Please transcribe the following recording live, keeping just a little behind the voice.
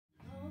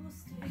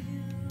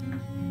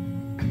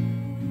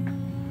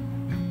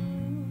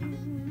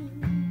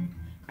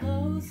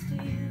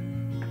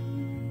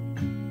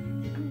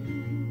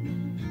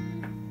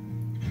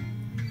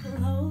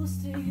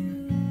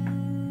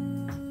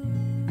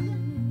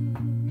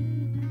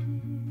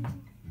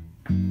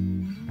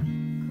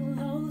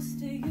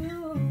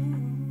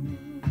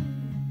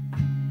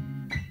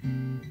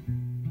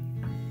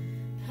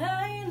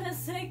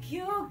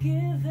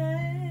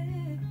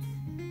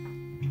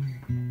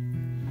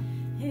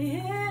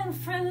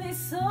be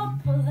so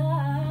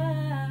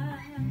polite.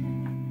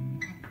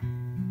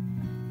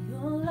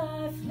 Your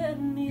life,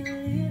 let me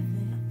live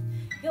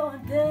it. Your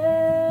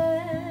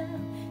death,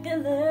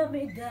 and let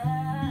me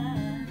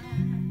die.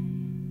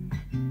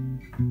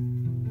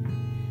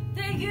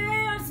 The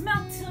years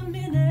melt to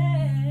minutes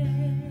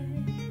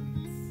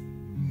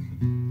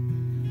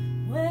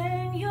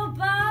when you're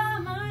by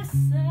my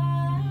side.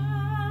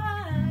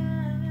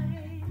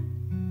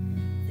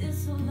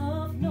 This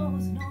love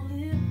knows no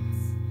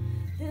limits.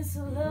 This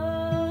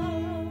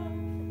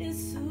love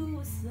is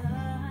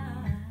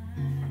suicide.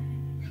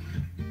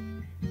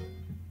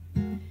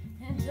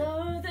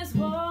 Enter this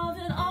world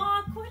in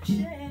awkward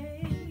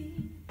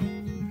shape,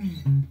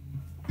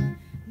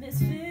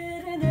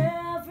 misfit in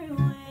every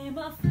way,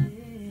 my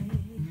fate.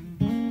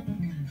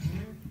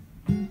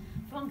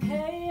 From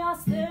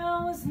chaos there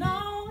was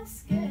no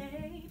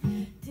escape,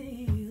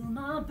 till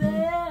my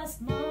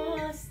best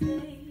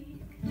mistake.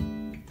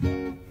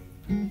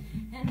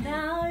 And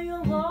now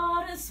your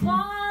water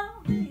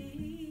swallowed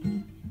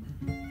me,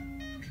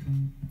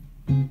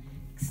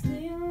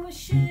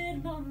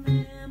 extinguishing my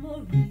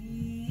memory.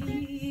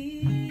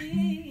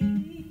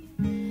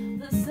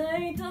 The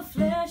saint of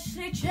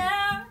fleshly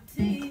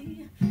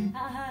charity,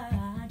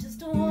 I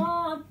just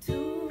want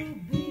to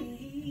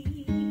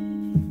be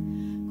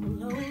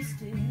close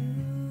to you.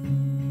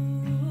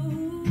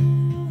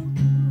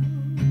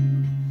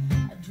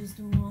 I just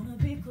want to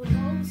be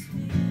close to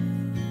you.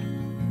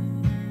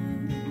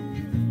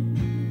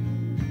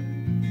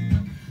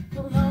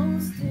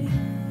 Close to you.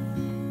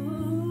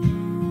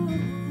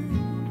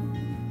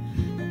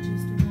 I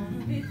just want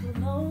to be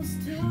close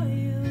to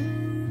you.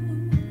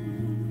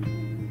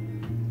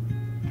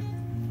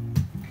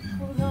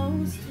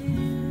 Close to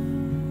you.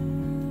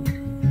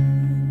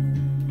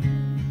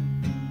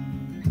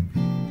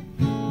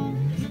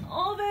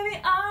 Oh baby,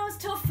 I was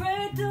too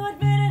afraid to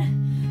admit it.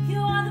 You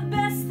are the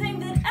best thing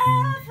that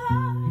ever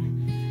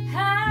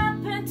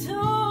happened to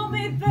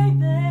me,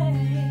 baby.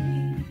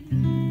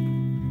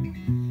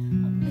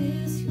 I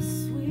miss your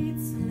sweet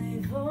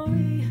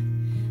slavery,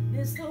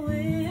 miss the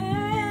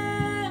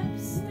whip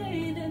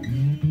stained in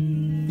thee.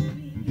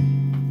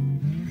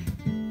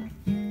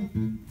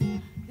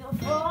 Your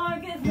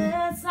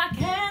forgiveness I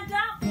can't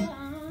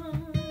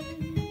outrun.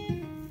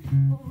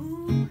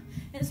 Ooh,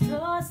 it's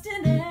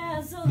trusting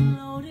as a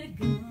loaded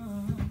gun.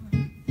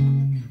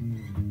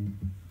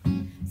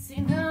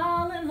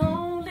 Senile and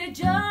lonely,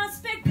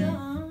 just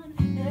begun.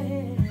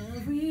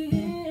 Every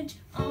inch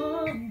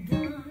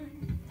undone.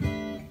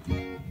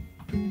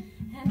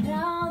 And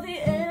now the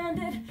end,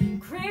 it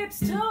creeps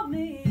to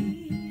me.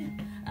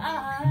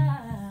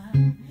 I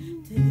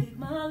take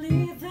my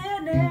leave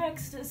in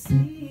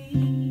ecstasy.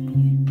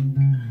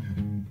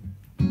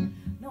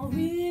 No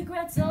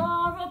regrets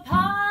or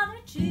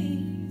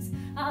apologies.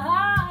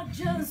 I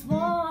just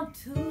want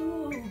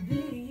to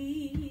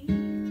be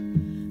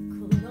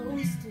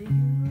close to you.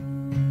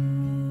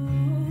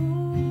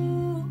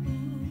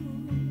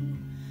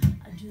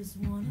 I just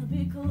want to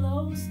be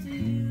close to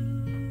you.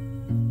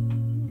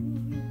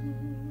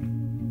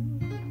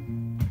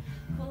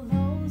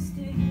 Close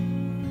to you.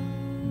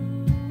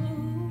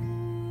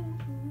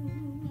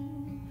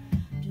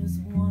 Just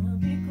want to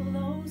be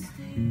close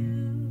to you.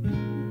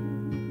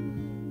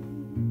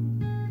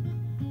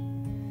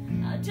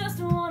 I just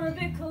want to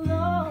be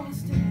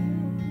close to you.